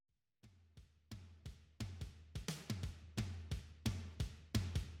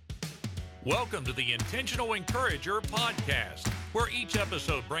Welcome to the Intentional Encourager podcast, where each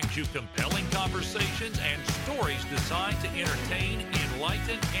episode brings you compelling conversations and stories designed to entertain,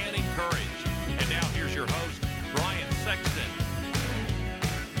 enlighten, and encourage. And now here's your host, Brian Sexton.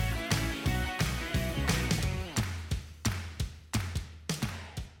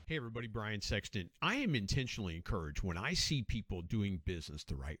 Hey everybody, Brian Sexton. I am intentionally encouraged when I see people doing business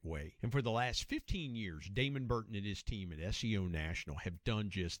the right way. And for the last 15 years, Damon Burton and his team at SEO National have done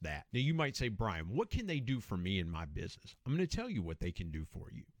just that. Now you might say, Brian, what can they do for me and my business? I'm going to tell you what they can do for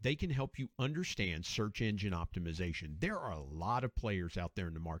you. They can help you understand search engine optimization. There are a lot of players out there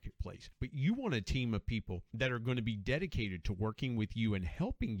in the marketplace, but you want a team of people that are going to be dedicated to working with you and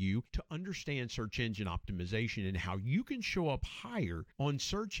helping you to understand search engine optimization and how you can show up higher on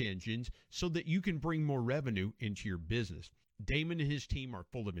search engines so that you can bring more revenue into your business. Damon and his team are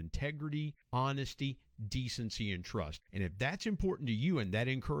full of integrity, honesty, decency, and trust. And if that's important to you and that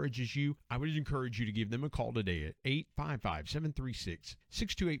encourages you, I would encourage you to give them a call today at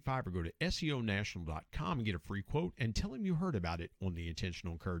 855-736-6285 or go to SEOnational.com and get a free quote and tell them you heard about it on the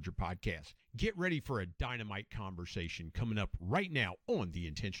Intentional Encourager podcast. Get ready for a dynamite conversation coming up right now on the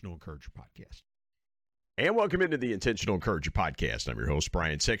Intentional Encourager podcast. And welcome into the Intentional Encourager podcast. I'm your host,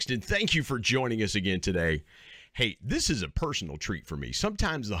 Brian Sexton. Thank you for joining us again today. Hey, this is a personal treat for me.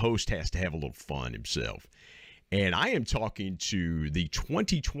 Sometimes the host has to have a little fun himself. And I am talking to the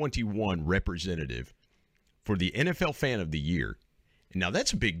 2021 representative for the NFL Fan of the Year. Now,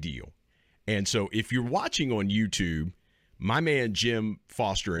 that's a big deal. And so if you're watching on YouTube, my man Jim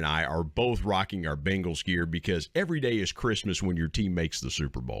Foster and I are both rocking our Bengals gear because every day is Christmas when your team makes the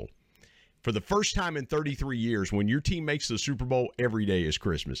Super Bowl. For the first time in 33 years, when your team makes the Super Bowl, every day is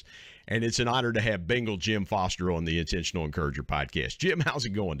Christmas. And it's an honor to have Bengal Jim Foster on the Intentional Encourager podcast. Jim, how's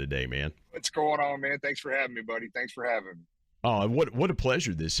it going today, man? What's going on, man? Thanks for having me, buddy. Thanks for having me. Oh, what a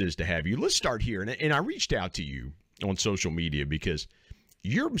pleasure this is to have you. Let's start here. And I reached out to you on social media because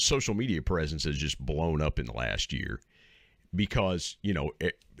your social media presence has just blown up in the last year. Because, you know,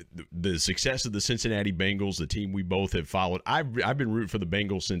 the success of the Cincinnati Bengals, the team we both have followed. I've been rooting for the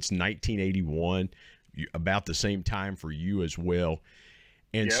Bengals since 1981, about the same time for you as well.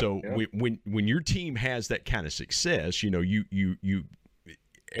 And when your team has that kind of success, you know, you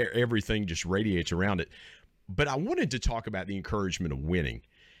everything just radiates around it. But I wanted to talk about the encouragement of winning.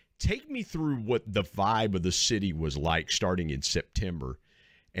 Take me through what the vibe of the city was like starting in September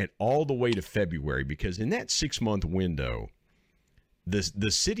and all the way to February, because in that 6-month window,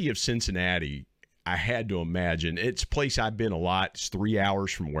 the city of Cincinnati, I had to imagine, it's a place I've been a lot. It's 3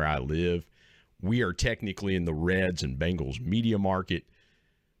 hours from where I live. We are technically in the Reds and Bengals media market.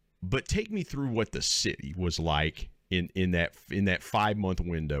 But take me through what the city was like in that 5-month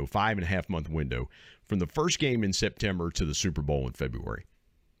window, 5.5-month window, from the first game in September to the Super Bowl in February.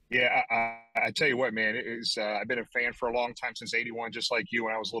 Yeah, I tell you what, man, I've been a fan for a long time, since '81, just like you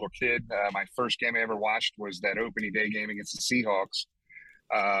when I was a little kid. My first game I ever watched was that opening day game against the Seahawks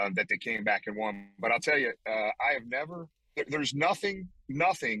that they came back and won. But I'll tell you, there's nothing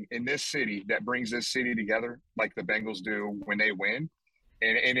in this city that brings this city together like the Bengals do when they win.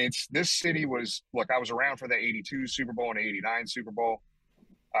 And this city was, look, I was around for the 82 Super Bowl and 89 Super Bowl.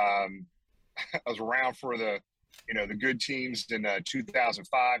 I was around for the good teams in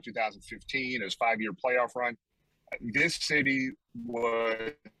 2005, 2015, it was 5-year playoff run. This city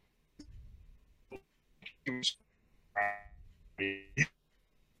was in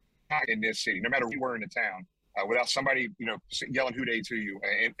this city, no matter where you were in the town, without somebody, yelling "Who Dey" to you,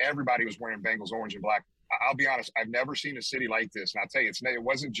 and everybody was wearing Bengals orange and black. I'll be honest, I've never seen a city like this. And I'll tell you, it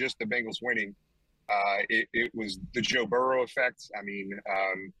wasn't just the Bengals winning. It was the Joe Burrow effect. I mean,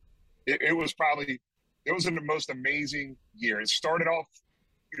 it was the most amazing year. It started off,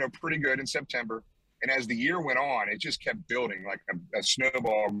 pretty good in September. And as the year went on, it just kept building like a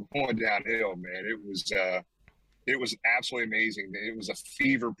snowball going downhill, man. It was absolutely amazing. It was a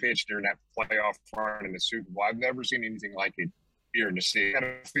fever pitch during that playoff run in the Super Bowl. I've never seen anything like it here in the city.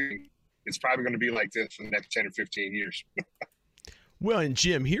 It's probably going to be like this for the next 10 or 15 years. Well, and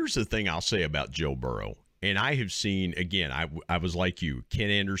Jim, here's the thing I'll say about Joe Burrow. And I have seen, again, I was like you.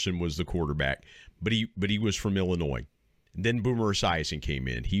 Ken Anderson was the quarterback, but he was from Illinois. And then Boomer Esiason came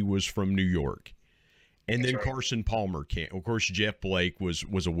in. He was from New York. And then Carson Palmer came. Of course, Jeff Blake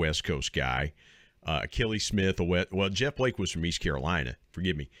was a West Coast guy. Achilles Smith, Jeff Blake was from East Carolina.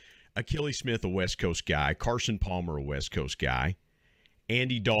 Forgive me. Achilles Smith, a West Coast guy. Carson Palmer, a West Coast guy.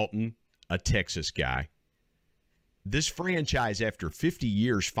 Andy Dalton, a Texas guy. This franchise, after 50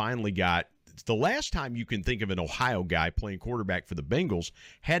 years, finally got – the last time you can think of an Ohio guy playing quarterback for the Bengals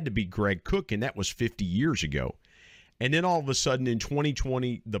had to be Greg Cook, and that was 50 years ago. And then all of a sudden in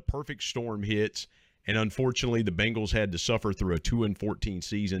 2020, the perfect storm hits. And unfortunately, the Bengals had to suffer through a 2-14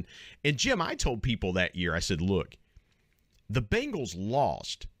 season. And Jim, I told people that year, I said, look, the Bengals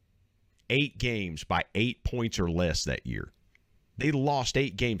lost 8 games by 8 points or less that year. They lost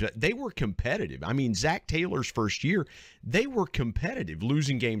 8 games. They were competitive. I mean, Zach Taylor's first year, they were competitive,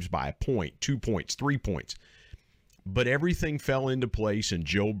 losing games by a point, 2 points, 3 points. But everything fell into place, and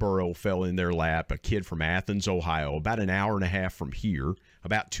Joe Burrow fell in their lap, a kid from Athens, Ohio, about an hour and a half from here,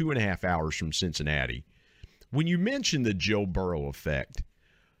 about 2.5 hours from Cincinnati. When you mention the Joe Burrow effect,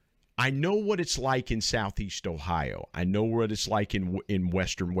 I know what it's like in Southeast Ohio. I know what it's like in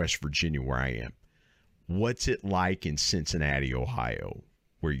Western West Virginia, where I am. What's it like in Cincinnati, Ohio,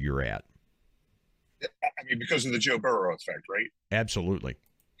 where you're at? I mean, because of the Joe Burrow effect, right? Absolutely.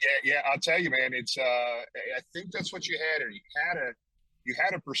 Yeah. I'll tell you, man. It's I think that's what you had, or you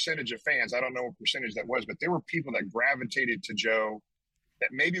had a percentage of fans. I don't know what percentage that was, but there were people that gravitated to Joe that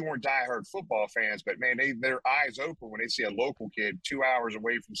maybe weren't diehard football fans, but man, their eyes open when they see a local kid 2 hours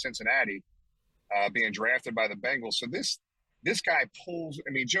away from Cincinnati being drafted by the Bengals. So this guy pulls.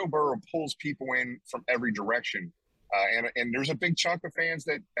 I mean, Joe Burrow pulls people in from every direction, and there's a big chunk of fans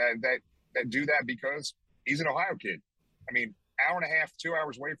that do that because he's an Ohio kid. I mean, hour and a half, 2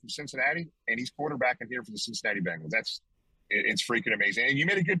 hours away from Cincinnati, and he's quarterbacking here for the Cincinnati Bengals. It's freaking amazing. And you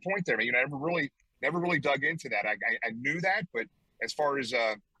made a good point there. You know, never really dug into that. I knew that, but as far as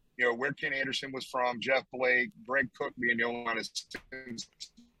where Ken Anderson was from, Jeff Blake, Greg Cook being the only one Cincinnati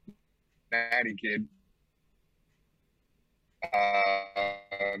kid.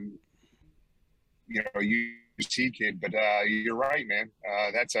 UT kid, but you're right, man.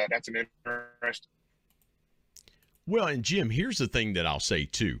 That's an interesting. Well, and Jim, here's the thing that I'll say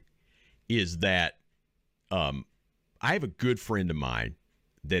too, is that I have a good friend of mine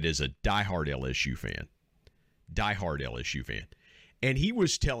that is a diehard LSU fan. And he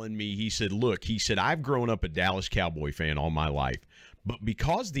was telling me, he said, look, I've grown up a Dallas Cowboy fan all my life, but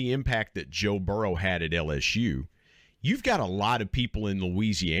because the impact that Joe Burrow had at LSU, you've got a lot of people in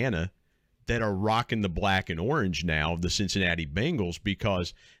Louisiana that are rocking the black and orange now of the Cincinnati Bengals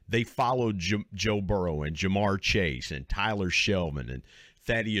because they followed Joe Burrow and Jamar Chase and Tyler Shelvin and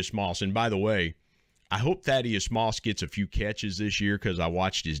Thaddeus Moss. And by the way, I hope Thaddeus Moss gets a few catches this year because I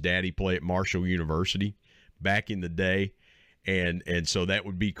watched his daddy play at Marshall University back in the day. And so that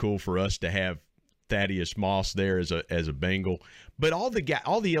would be cool for us to have Thaddeus Moss there as a Bengal. But all the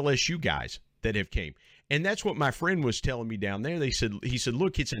LSU guys that have came. And that's what my friend was telling me down there. He said,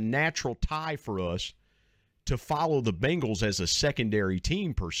 look, it's a natural tie for us to follow the Bengals as a secondary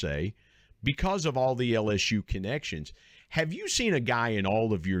team per se because of all the LSU connections. Have you seen a guy in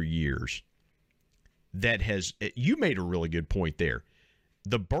all of your years that has – you made a really good point there.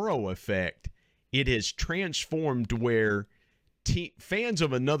 The Burrow effect, it has transformed where fans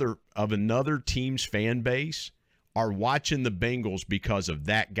of another team's fan base are watching the Bengals because of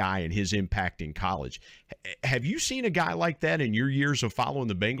that guy and his impact in college. Have you seen a guy like that in your years of following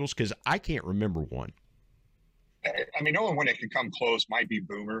the Bengals? Because I can't remember one. I mean, the only one that could come close might be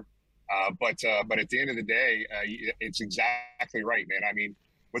Boomer. But at the end of the day, it's exactly right, man. I mean,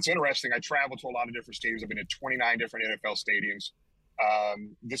 what's interesting, I travel to a lot of different stadiums. I've been to 29 different NFL stadiums.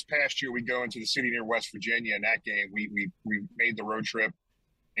 This past year, we go into the city near West Virginia. In that game, we made the road trip.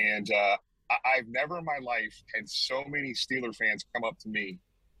 And I've never in my life had so many Steeler fans come up to me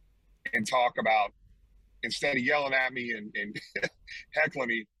and talk about, instead of yelling at me and heckling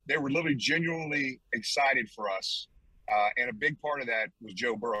me, they were literally genuinely excited for us. And a big part of that was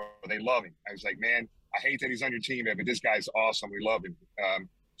Joe Burrow. They love him. I was like, man, I hate that he's on your team, but this guy's awesome. We love him.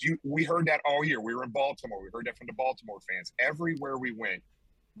 We heard that all year. We were in Baltimore. We heard that from the Baltimore fans. Everywhere we went,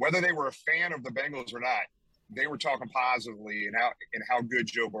 whether they were a fan of the Bengals or not, they were talking positively and how good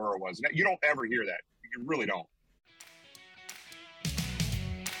Joe Burrow was. And you don't ever hear that. You really don't.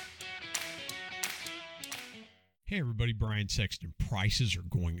 Hey everybody, Brian Sexton. Prices are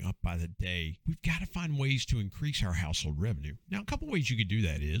going up by the day. We've got to find ways to increase our household revenue. Now, a couple ways you could do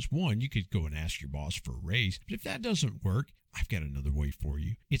that is, one, you could go and ask your boss for a raise. But if that doesn't work, I've got another way for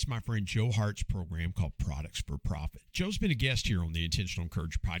you. It's my friend Joe Hart's program called Products for Profit. Joe's been a guest here on the Intentional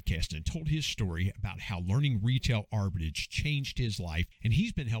Encourager podcast and told his story about how learning retail arbitrage changed his life, and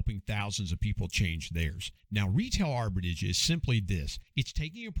he's been helping thousands of people change theirs. Now, retail arbitrage is simply this. It's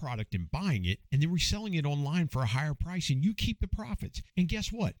taking a product and buying it and then reselling it online for a higher price, and you keep the profits. And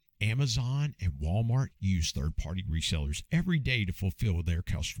guess what? Amazon and Walmart use third-party resellers every day to fulfill their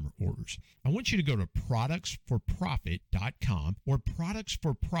customer orders. I want you to go to productsforprofit.com or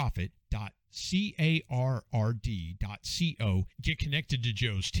productsforprofit.com CARRD.co. Get connected to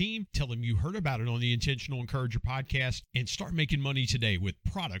Joe's team. Tell him you heard about it on the Intentional Encourager podcast and start making money today with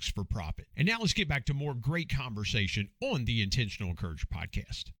products for profit. And now let's get back to more great conversation on the Intentional Encourager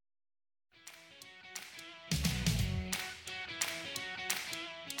podcast.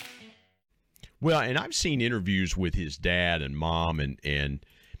 Well, and I've seen interviews with his dad and mom, and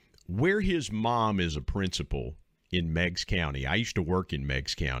where his mom is a principal in Meigs County. I used to work in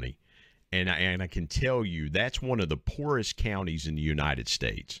Meigs County. And I can tell you that's one of the poorest counties in the United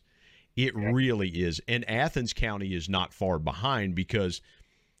States. It really is. And Athens County is not far behind, because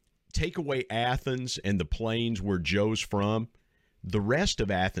take away Athens and the plains where Joe's from, the rest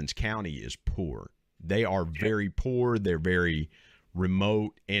of Athens County is poor. They are very poor. They're very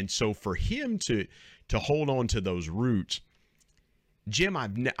remote. And so for him to hold on to those roots, Jim, I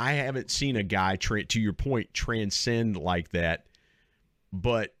haven't seen a guy, to your point, transcend like that.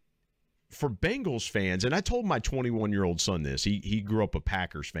 But for Bengals fans, and I told my 21-year-old son this, he grew up a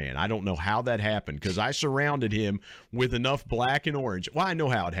Packers fan. I don't know how that happened, because I surrounded him with enough black and orange. Well, I know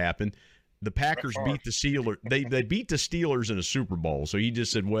how it happened. The Packers beat the Steelers. They beat the Steelers in a Super Bowl. So he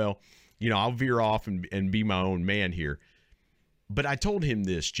just said, well, I'll veer off and be my own man here. But I told him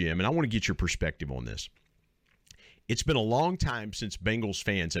this, Jim, and I want to get your perspective on this. It's been a long time since Bengals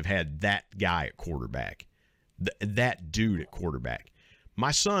fans have had that guy at quarterback, that dude at quarterback.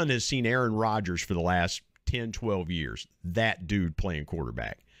 My son has seen Aaron Rodgers for the last 10, 12 years, that dude playing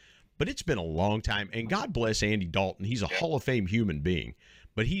quarterback. But it's been a long time, and God bless Andy Dalton. He's a Hall of Fame human being,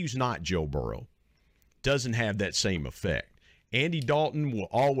 but he's not Joe Burrow. Doesn't have that same effect. Andy Dalton will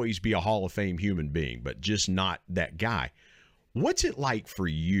always be a Hall of Fame human being, but just not that guy. What's it like for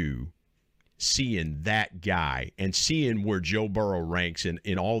you seeing that guy and seeing where Joe Burrow ranks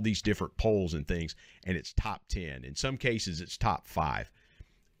in all these different polls and things, and it's top 10? In some cases, it's top 5.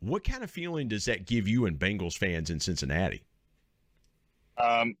 What kind of feeling does that give you and Bengals fans in Cincinnati?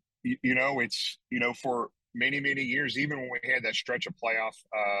 It's, for many, many years, even when we had that stretch of playoff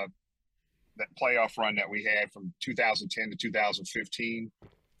run that we had from 2010 to 2015,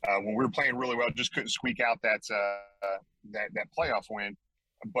 when we were playing really well, just couldn't squeak out that playoff win.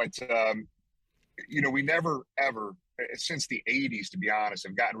 But, we never, ever, since the 80s, to be honest,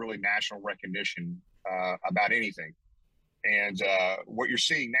 have gotten really national recognition about anything. And what you're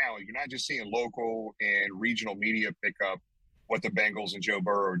seeing now, you're not just seeing local and regional media pick up what the Bengals and Joe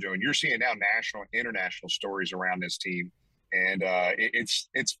Burrow are doing. You're seeing now national, international stories around this team, and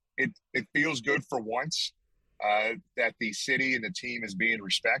it feels good for once that the city and the team is being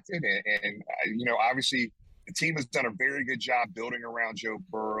respected. And obviously, the team has done a very good job building around Joe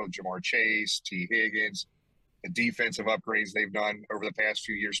Burrow, Jamar Chase, T. Higgins, the defensive upgrades they've done over the past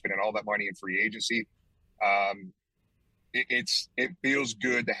few years, spending all that money in free agency. It feels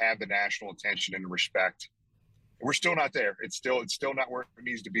good to have the national attention and the respect. We're still not there. It's still not where it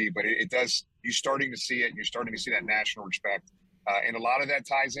needs to be, but it does. You're starting to see it, and you're starting to see that national respect, and a lot of that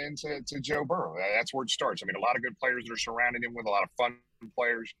ties into Joe Burrow. That's where it starts. I mean, a lot of good players that are surrounding him with, a lot of fun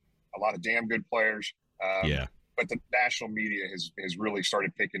players, a lot of damn good players. But the national media has really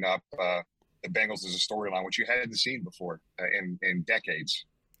started picking up the Bengals as a storyline, which you hadn't seen before in decades.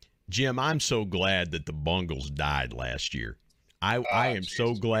 Jim, I'm so glad that the Bengals died last year. I am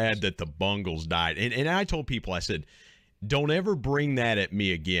so glad that the Bengals died. And I told people, I said, don't ever bring that at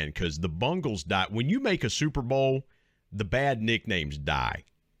me again, because the Bengals died. When you make a Super Bowl, the bad nicknames die.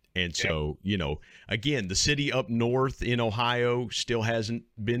 And so, again, the city up north in Ohio still hasn't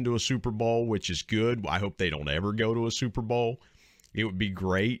been to a Super Bowl, which is good. I hope they don't ever go to a Super Bowl. It would be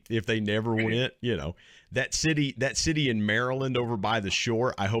great if they never went. That city in Maryland over by the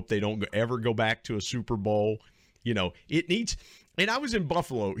shore, I hope they don't ever go back to a Super Bowl. It needs. And I was in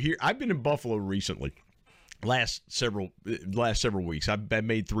Buffalo here. I've been in Buffalo recently. Last several weeks, I've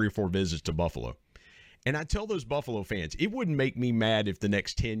made 3 or 4 visits to Buffalo. And I tell those Buffalo fans, it wouldn't make me mad if the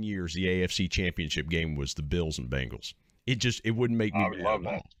next 10 years the AFC Championship game was the Bills and Bengals. It wouldn't make me mad. I would love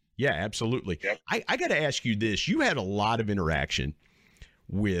that. Yeah, absolutely. Yep. I got to ask you this. You had a lot of interaction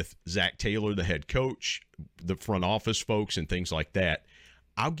with Zach Taylor, the head coach, the front office folks, and things like that.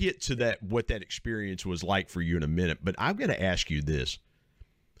 I'll get to that, what that experience was like for you in a minute, but I'm going to ask you this.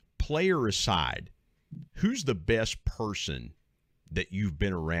 Player aside, who's the best person that you've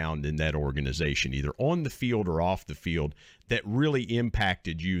been around in that organization, either on the field or off the field, that really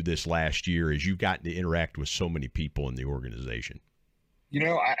impacted you this last year as you've gotten to interact with so many people in the organization?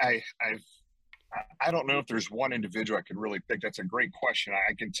 I don't know if there's one individual I could really pick. That's a great question.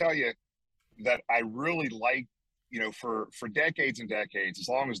 I can tell you that I really like, for decades and decades, as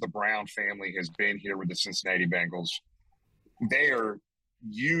long as the Brown family has been here with the Cincinnati Bengals, they are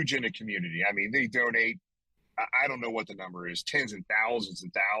huge in the community. I mean, they donate, I don't know what the number is, tens and thousands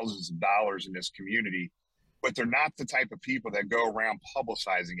of dollars in this community, but they're not the type of people that go around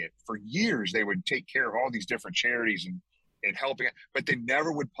publicizing it. For years, they would take care of all these different charities and helping it, but they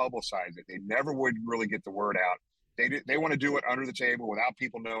never would publicize it. They never would really get the word out. They want to do it under the table without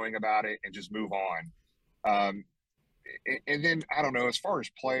people knowing about it and just move on. And then, I don't know, as far as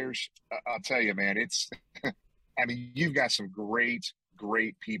players, I'll tell you, man, I mean, you've got some great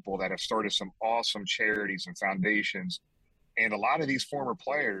people that have started some awesome charities and foundations. And a lot of these former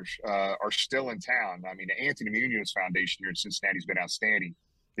players are still in town. I mean, the Anthony Munoz Foundation here in Cincinnati has been outstanding.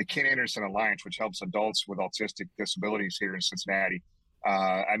 The Ken Anderson Alliance, which helps adults with autistic disabilities here in Cincinnati.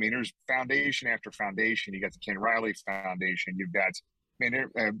 I mean, there's foundation after foundation. You got the Ken Riley Foundation. You've got,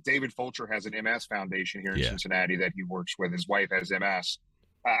 David Fulcher has an MS Foundation here in Cincinnati that he works with. His wife has MS.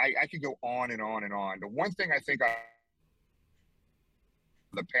 I could go on and on and on. The one thing I think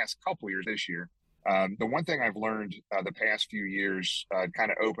the past couple of years this year, the one thing I've learned the past few years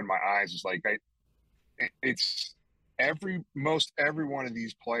kind of opened my eyes is like, it's most every one of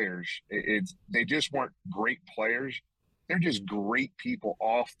these players, they just weren't great players. They're just great people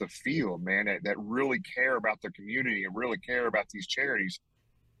off the field, man, that really care about their community and really care about these charities.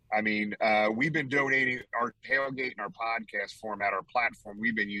 I mean, we've been donating our tailgate and our podcast format, our platform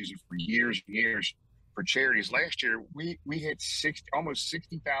we've been using for years and years for charities. Last year, we hit almost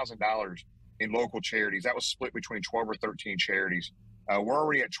 $60,000 in local charities. That was split between 12 or 13 charities. We're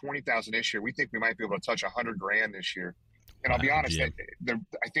already at 20,000 this year. We think we might be able to touch $100,000 this year. And I'll be honest, I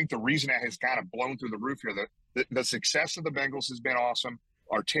think the reason that has kind of blown through the roof here, the success of the Bengals has been awesome.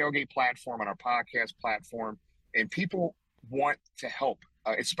 Our tailgate platform and our podcast platform, and people want to help,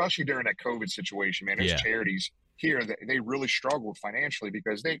 especially during that COVID situation, man. There's charities here that they really struggled financially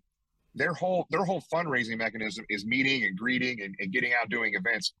because their whole fundraising mechanism is meeting and greeting and getting out doing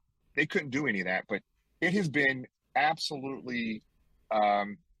events. They couldn't do any of that, but it has been absolutely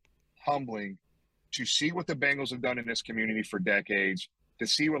humbling to see what the Bengals have done in this community for decades, to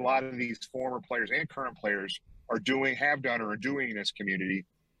see what a lot of these former players and current players have done or are doing in this community.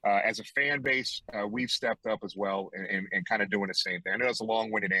 As a fan base, we've stepped up as well and kind of doing the same thing. I know that's a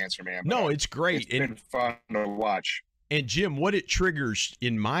long-winded answer, man. No, it's great. It's been fun to watch. And Jim, what it triggers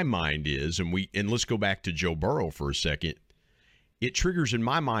in my mind is, and let's go back to Joe Burrow for a second. It triggers in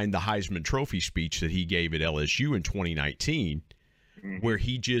my mind the Heisman Trophy speech that he gave at LSU in 2019, where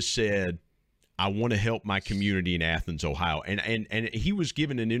he just said, I want to help my community in Athens, Ohio. And he was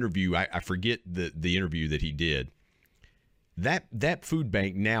given an interview. I forget the interview that he did. That food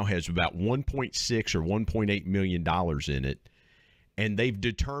bank now has about $1.6 or $1.8 million in it. And they've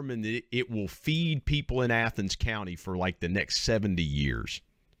determined that it will feed people in Athens County for like the next 70 years.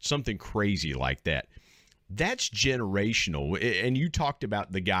 Something crazy like that. That's generational. And you talked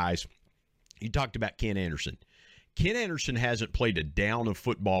about the guys. You talked about Ken Anderson. Ken Anderson hasn't played a down of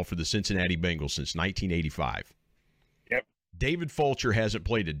football for the Cincinnati Bengals since 1985. Yep. David Fulcher hasn't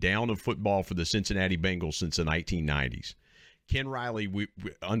played a down of football for the Cincinnati Bengals since the 1990s. Ken Riley,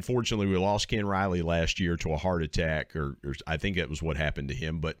 unfortunately, we lost Ken Riley last year to a heart attack, or I think that was what happened to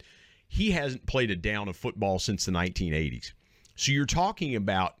him, but he hasn't played a down of football since the 1980s. So you're talking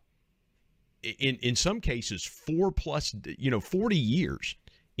about, in some cases, 40 years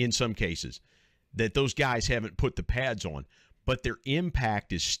in some cases, that those guys haven't put the pads on, but their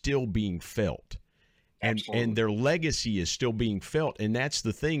impact is still being felt. And their legacy is still being felt. And that's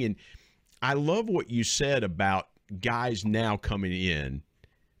the thing. And I love what you said about guys now coming in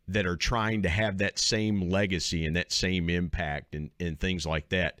that are trying to have that same legacy and that same impact and things like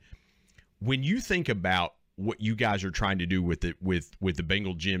that. When you think about what you guys are trying to do with the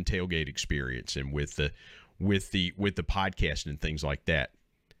Bengal Gym tailgate experience and with the podcast and things like that,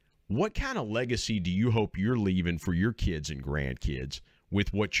 what kind of legacy do you hope you're leaving for your kids and grandkids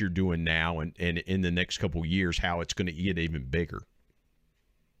with what you're doing now and in the next couple of years, how it's going to get even bigger?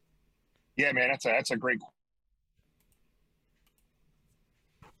 Yeah, man, that's a great question.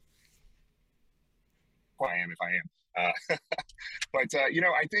 I am. But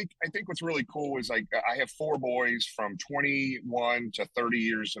I think what's really cool is like I have 4 boys from 21 to 30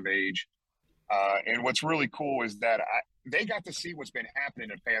 years of age. And what's really cool is that they got to see what's been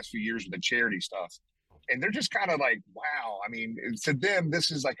happening in the past few years with the charity stuff. And they're just kind of like, wow. I mean, to them, this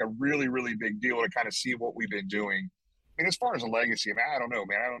is like a really, really big deal to kind of see what we've been doing. I mean, as far as a legacy, I don't know,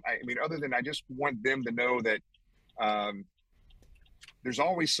 man. I mean, other than I just want them to know that there's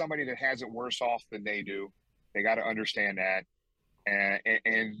always somebody that has it worse off than they do. They got to understand that.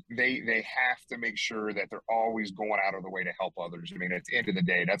 And they have to make sure that they're always going out of the way to help others. I mean, at the end of the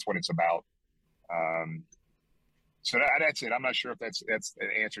day, that's what it's about. So that's it. I'm not sure if that's an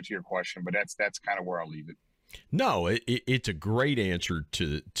answer to your question, but that's kind of where I'll leave it. No, it's a great answer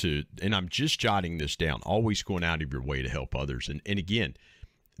to, and I'm just jotting this down. Always going out of your way to help others, and again,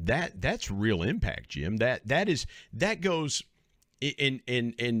 that's real impact, Jim. That goes,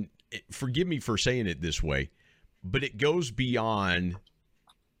 and forgive me for saying it this way, but it goes beyond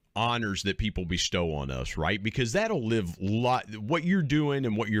honors that people bestow on us, right? Because that'll live what you're doing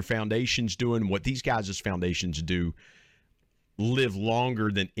and what your foundation's doing, what these guys' foundations do, live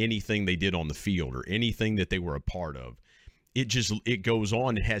longer than anything they did on the field or anything that they were a part of. It goes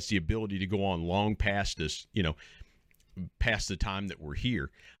on. It has the ability to go on long past us, past the time that we're here.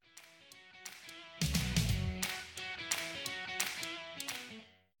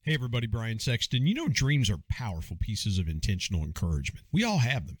 Hey everybody, Brian Sexton. Dreams are powerful pieces of intentional encouragement. We all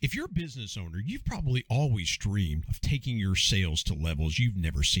have them. If you're a business owner, you've probably always dreamed of taking your sales to levels you've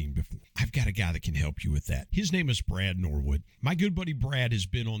never seen before. I've got a guy that can help you with that. His name is Brad Norwood. My good buddy Brad has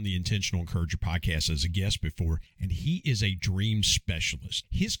been on the Intentional Encourager podcast as a guest before, and he is a dream specialist.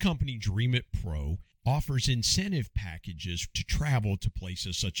 His company, Dream It Pro, offers incentive packages to travel to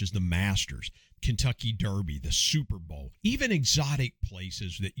places such as the Masters, Kentucky Derby, the Super Bowl, even exotic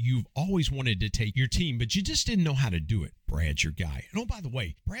places that you've always wanted to take your team, but you just didn't know how to do it. Brad's your guy. And oh, by the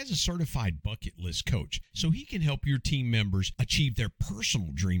way, Brad's a certified bucket list coach, so he can help your team members achieve their personal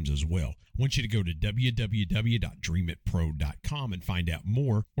dreams as well. I want you to go to www.dreamitpro.com and find out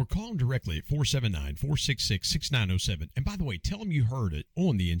more, or call him directly at 479-466-6907. And by the way, tell him you heard it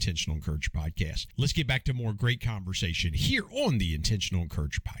on the Intentional Encourager podcast. Let's get back to more great conversation here on the Intentional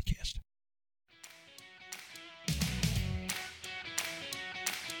Encourager podcast.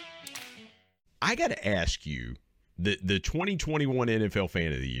 I got to ask you, the 2021 NFL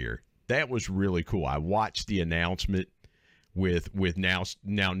Fan of the Year, that was really cool. I watched the announcement with now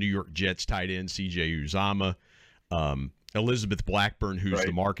New York Jets tight end C.J. Uzomah, Elizabeth Blackburn, who's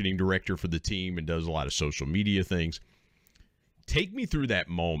the marketing director for the team and does a lot of social media things. Take me through that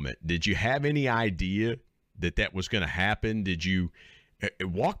moment. Did you have any idea that was going to happen? Did you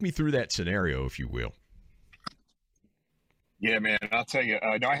walk me through that scenario, if you will? Yeah, man, I'll tell you.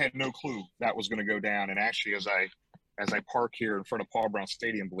 No, I had no clue that was going to go down. And actually, as I park here in front of Paul Brown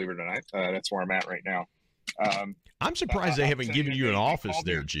Stadium, believe it or not, that's where I'm at right now. I'm surprised they haven't given you an office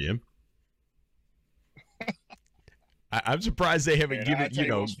there, Jim. I'm surprised they haven't given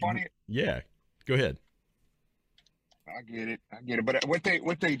funny. Yeah, go ahead. I get it. But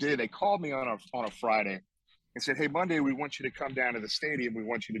what they did, they called me on a Friday and said, "Hey, Monday we want you to come down to the stadium. We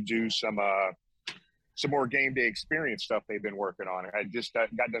want you to do some more game day experience stuff they've been working on." I just got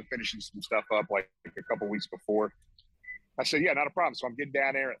done finishing some stuff up like a couple weeks before. I said, "Yeah, not a problem." So I'm getting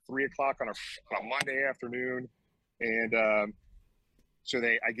down there at 3:00 on a Monday afternoon, and I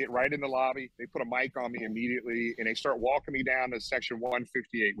get right in the lobby. They put a mic on me immediately, and they start walking me down to section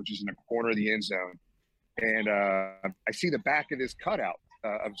 158, which is in the corner of the end zone. And I see the back of this cutout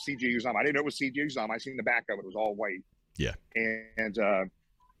of C.J. Uzomah. I didn't know it was C.J. Uzomah. I seen the back of it. It was all white. Yeah. And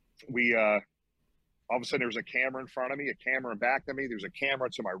we all of a sudden there was a camera in front of me, a camera in back of me. There's a camera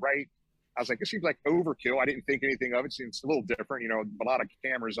to my right. I was like, this seems like overkill. I didn't think anything of it. Seems a little different, a lot of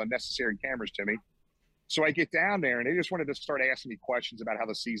cameras, unnecessary cameras to me. So I get down there, and they just wanted to start asking me questions about how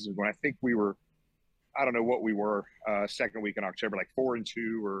the season was going. I think we were, I don't know what we were, second week in October, like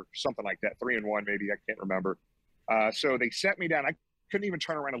 4-2 or something like that, 3-1 maybe, I can't remember. So they set me down. I couldn't even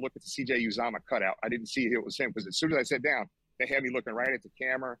turn around and look at the C.J. Uzomah cutout. I didn't see it was him, because as soon as I sat down, they had me looking right at the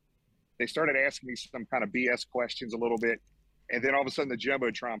camera. They started asking me some kind of BS questions a little bit. And then all of a sudden the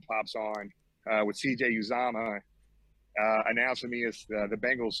Jumbotron pops on with C.J. Uzomah announcing me as the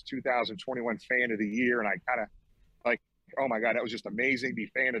Bengals 2021 Fan of the Year. And I kind of like, oh my God, that was just amazing, be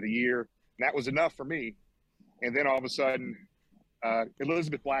Fan of the Year. And that was enough for me. And then all of a sudden,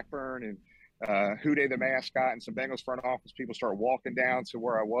 Elizabeth Blackburn and Houday, the mascot, and some Bengals front office people start walking down to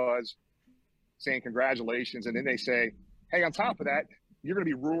where I was, saying congratulations. And then they say, hey, on top of that, you're going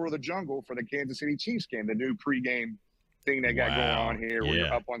to be ruler of the jungle for the Kansas City Chiefs game, the new pregame thing they got going on here, where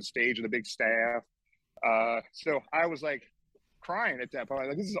you're up on stage with a big staff. So I was like crying at that point.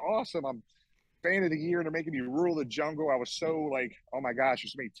 Like, this is awesome. I'm Fan of the Year, and they're making me rule the jungle. I was so like, oh my gosh,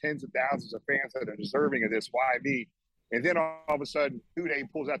 there's so many tens of thousands of fans that are deserving of this. Why me? And then all of a sudden, Houday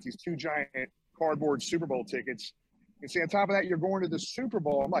pulls out these 2 giant cardboard Super Bowl tickets and say, on top of that, you're going to the Super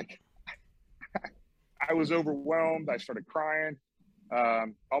Bowl. I'm like, I was overwhelmed. I started crying.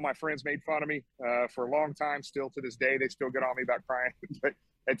 All my friends made fun of me for a long time. Still to this day, they still get on me about crying. But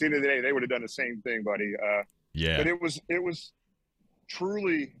at the end of the day, they would have done the same thing, buddy. But it was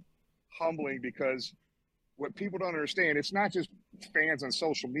truly humbling, because what people don't understand, it's not just fans on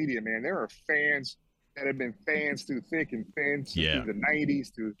social media, man. There are fans that have been fans through thick and thin, Yeah. through the 90s,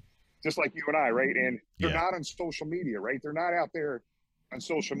 through just like you and I, right? And they're Yeah. not on social media, right? They're not out there on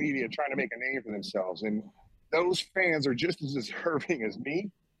social media trying to make a name for themselves. And those fans are just as deserving as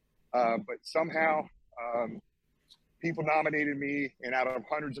me. But somehow people nominated me, and out of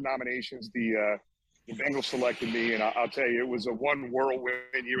hundreds of nominations, the Bengals selected me. And I'll tell you, it was a one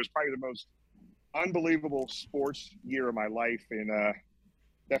whirlwind year. It was probably the most unbelievable sports year of my life. And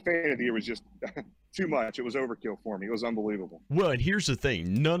that fan of the year was just too much. It was overkill for me. It was unbelievable. Well, and here's the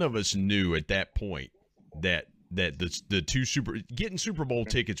thing: none of us knew at that point that the two getting Super Bowl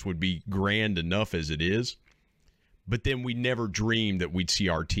tickets would be grand enough as it is. But then we never dreamed that we'd see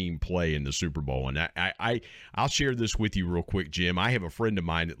our team play in the Super Bowl. And I'll share this with you real quick, Jim. I have a friend of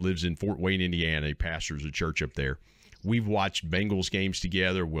mine that lives in Fort Wayne, Indiana. He pastors a church up there. We've watched Bengals games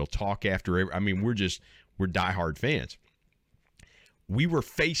together. We'll talk after. We're diehard fans. We were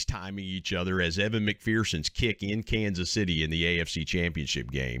FaceTiming each other as Evan McPherson's kick in Kansas City in the AFC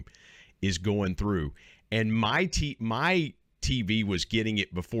Championship game is going through. And my TV was getting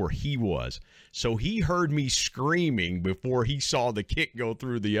it before he was. So he heard me screaming before he saw the kick go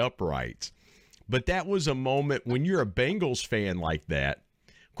through the uprights. But that was a moment when you're a Bengals fan like that.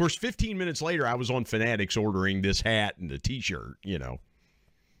 Of course, 15 minutes later, I was on Fanatics ordering this hat and a T-shirt, you know.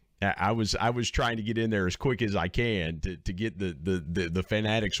 I was trying to get in there as quick as I can to get the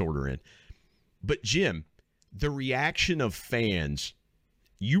Fanatics order in. But, Jim, the reaction of fans,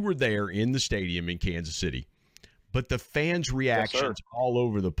 you were there in the stadium in Kansas City. But the fans' reactions all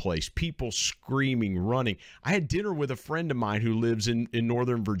over the place, people screaming, running. I had dinner with a friend of mine who lives in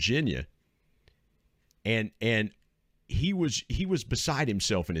Northern Virginia, and he was beside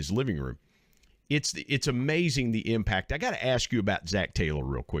himself in his living room. It's amazing the impact. I got to ask you about Zach Taylor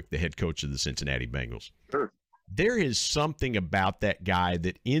real quick, the head coach of the Cincinnati Bengals. Sure. There is something about that guy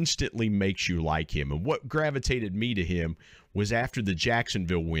that instantly makes you like him, and what gravitated me to him was after the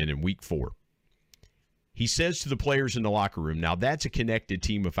Jacksonville win in Week 4. He says to the players in the locker room, now that's a connected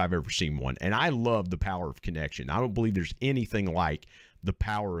team if I've ever seen one. And I love the power of connection. I don't believe there's anything like the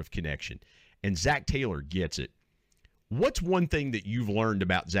power of connection. And Zach Taylor gets it. What's one thing that you've learned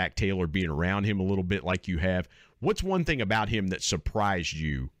about Zach Taylor being around him a little bit like you have? What's one thing about him that surprised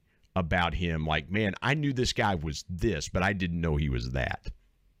you about him? Like, man, I knew this guy was this, but I didn't know he was that.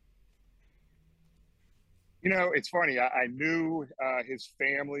 You know, it's funny. I knew his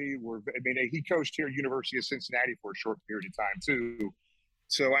family he coached here at University of Cincinnati for a short period of time, too.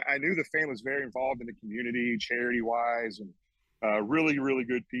 So I knew the family was very involved in the community, charity-wise, and really, really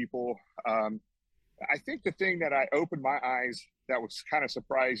good people. I think the thing that I opened my eyes that was kind of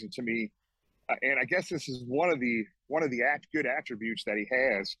surprising to me, and I guess this is one of the good attributes that he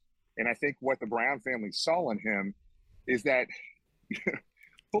has, and I think what the Brown family saw in him is that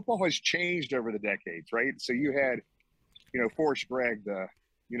football has changed over the decades, right? So you had, Forrest Gregg,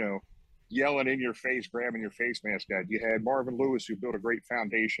 yelling in your face, grabbing your face mask guy. You had Marvin Lewis, who built a great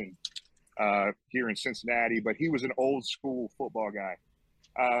foundation here in Cincinnati, but he was an old school football guy.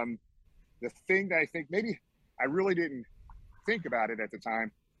 The thing that I think maybe I really didn't think about it at the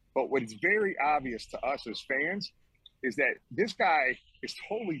time, but what's very obvious to us as fans is that this guy is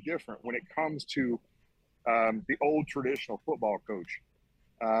totally different when it comes to the old traditional football coach.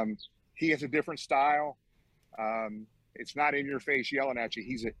 He has a different style. It's not in your face yelling at you.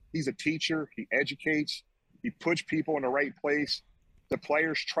 He's a teacher. He educates. He puts people in the right place. The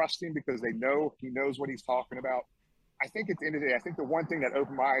players trust him because they know he knows what he's talking about. I think at the end of the day, I think the one thing that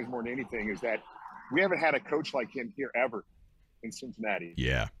opened my eyes more than anything is that we haven't had a coach like him here ever in Cincinnati.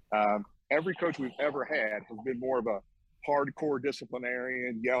 Yeah. Every coach we've ever had has been more of a hardcore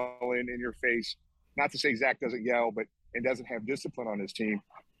disciplinarian, yelling in your face. Not to say Zach doesn't yell, but and doesn't have discipline on his team.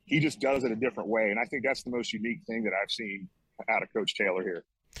 He just does it a different way. And I think that's the most unique thing that I've seen out of Coach Taylor here.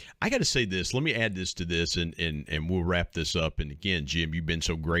 I got to say this. Let me add this to this, and we'll wrap this up. And again, Jim, you've been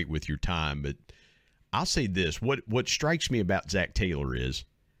so great with your time, but I'll say this. What strikes me about Zach Taylor is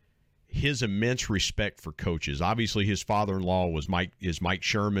his immense respect for coaches. Obviously, his father-in-law was Mike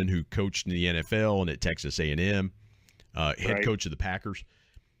Sherman, who coached in the NFL and at Texas A&M, head coach of the Packers.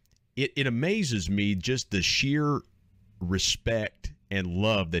 It amazes me just the sheer respect and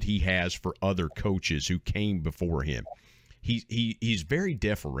love that he has for other coaches who came before him. He's very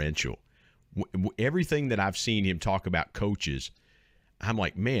deferential. Everything that I've seen him talk about coaches, I'm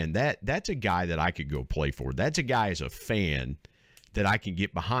like, man, that's a guy that I could go play for. That's a guy as a fan that I can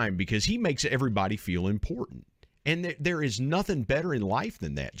get behind because he makes everybody feel important. And there is nothing better in life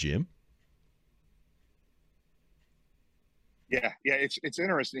than that, Jim. Yeah, it's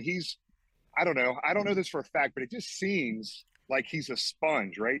interesting. I don't know this for a fact, but it just seems like he's a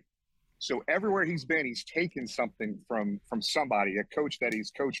sponge, right? So everywhere he's been, he's taken something from somebody, a coach that he's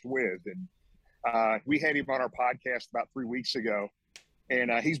coached with. And we had him on our podcast about 3 weeks ago,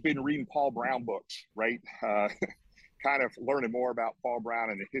 and he's been reading Paul Brown books, right? Kind of learning more about Paul Brown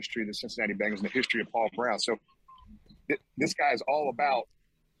and the history of the Cincinnati Bengals and the history of Paul Brown. So this guy is all about,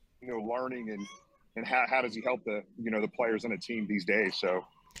 learning and how does he help the players on the team these days. So.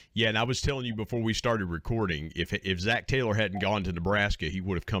 Yeah, and I was telling you before we started recording, if Zach Taylor hadn't gone to Nebraska, he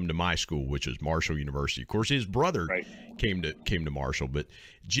would have come to my school, which is Marshall University. Of course, his brother came to Marshall. But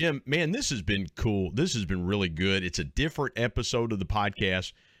Jim, man, this has been cool. This has been really good. It's a different episode of the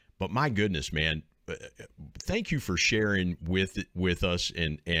podcast, but my goodness, man, thank you for sharing with us.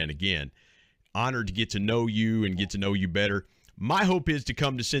 And again, honored to get to know you and get to know you better. My hope is to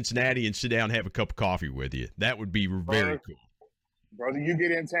come to Cincinnati and sit down and have a cup of coffee with you. That would be very cool. Brother, you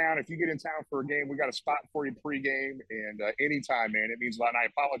get in town. If you get in town for a game, we got a spot for you pregame, and anytime, man. It means a lot. And I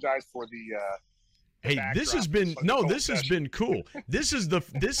apologize for the hey, this has been cool. This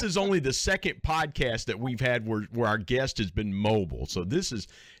is only the second podcast that we've had where our guest has been mobile. So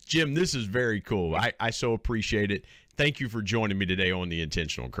Jim, this is very cool. I so appreciate it. Thank you for joining me today on the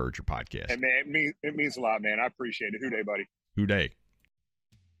Intentional Encourager podcast. And man, it means a lot, man. I appreciate it. Who day, buddy? Who day?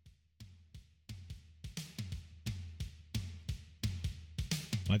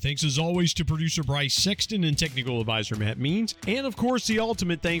 My thanks as always to producer Bryce Sexton and technical advisor Matt Means. And of course, the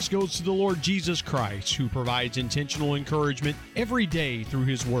ultimate thanks goes to the Lord Jesus Christ, who provides intentional encouragement every day through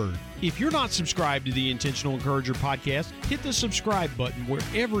his word. If you're not subscribed to the Intentional Encourager podcast, hit the subscribe button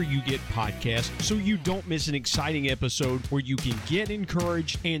wherever you get podcasts so you don't miss an exciting episode where you can get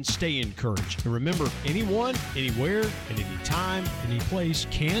encouraged and stay encouraged. And remember, anyone, anywhere, at any time, any place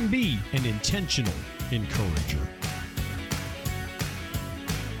can be an intentional encourager.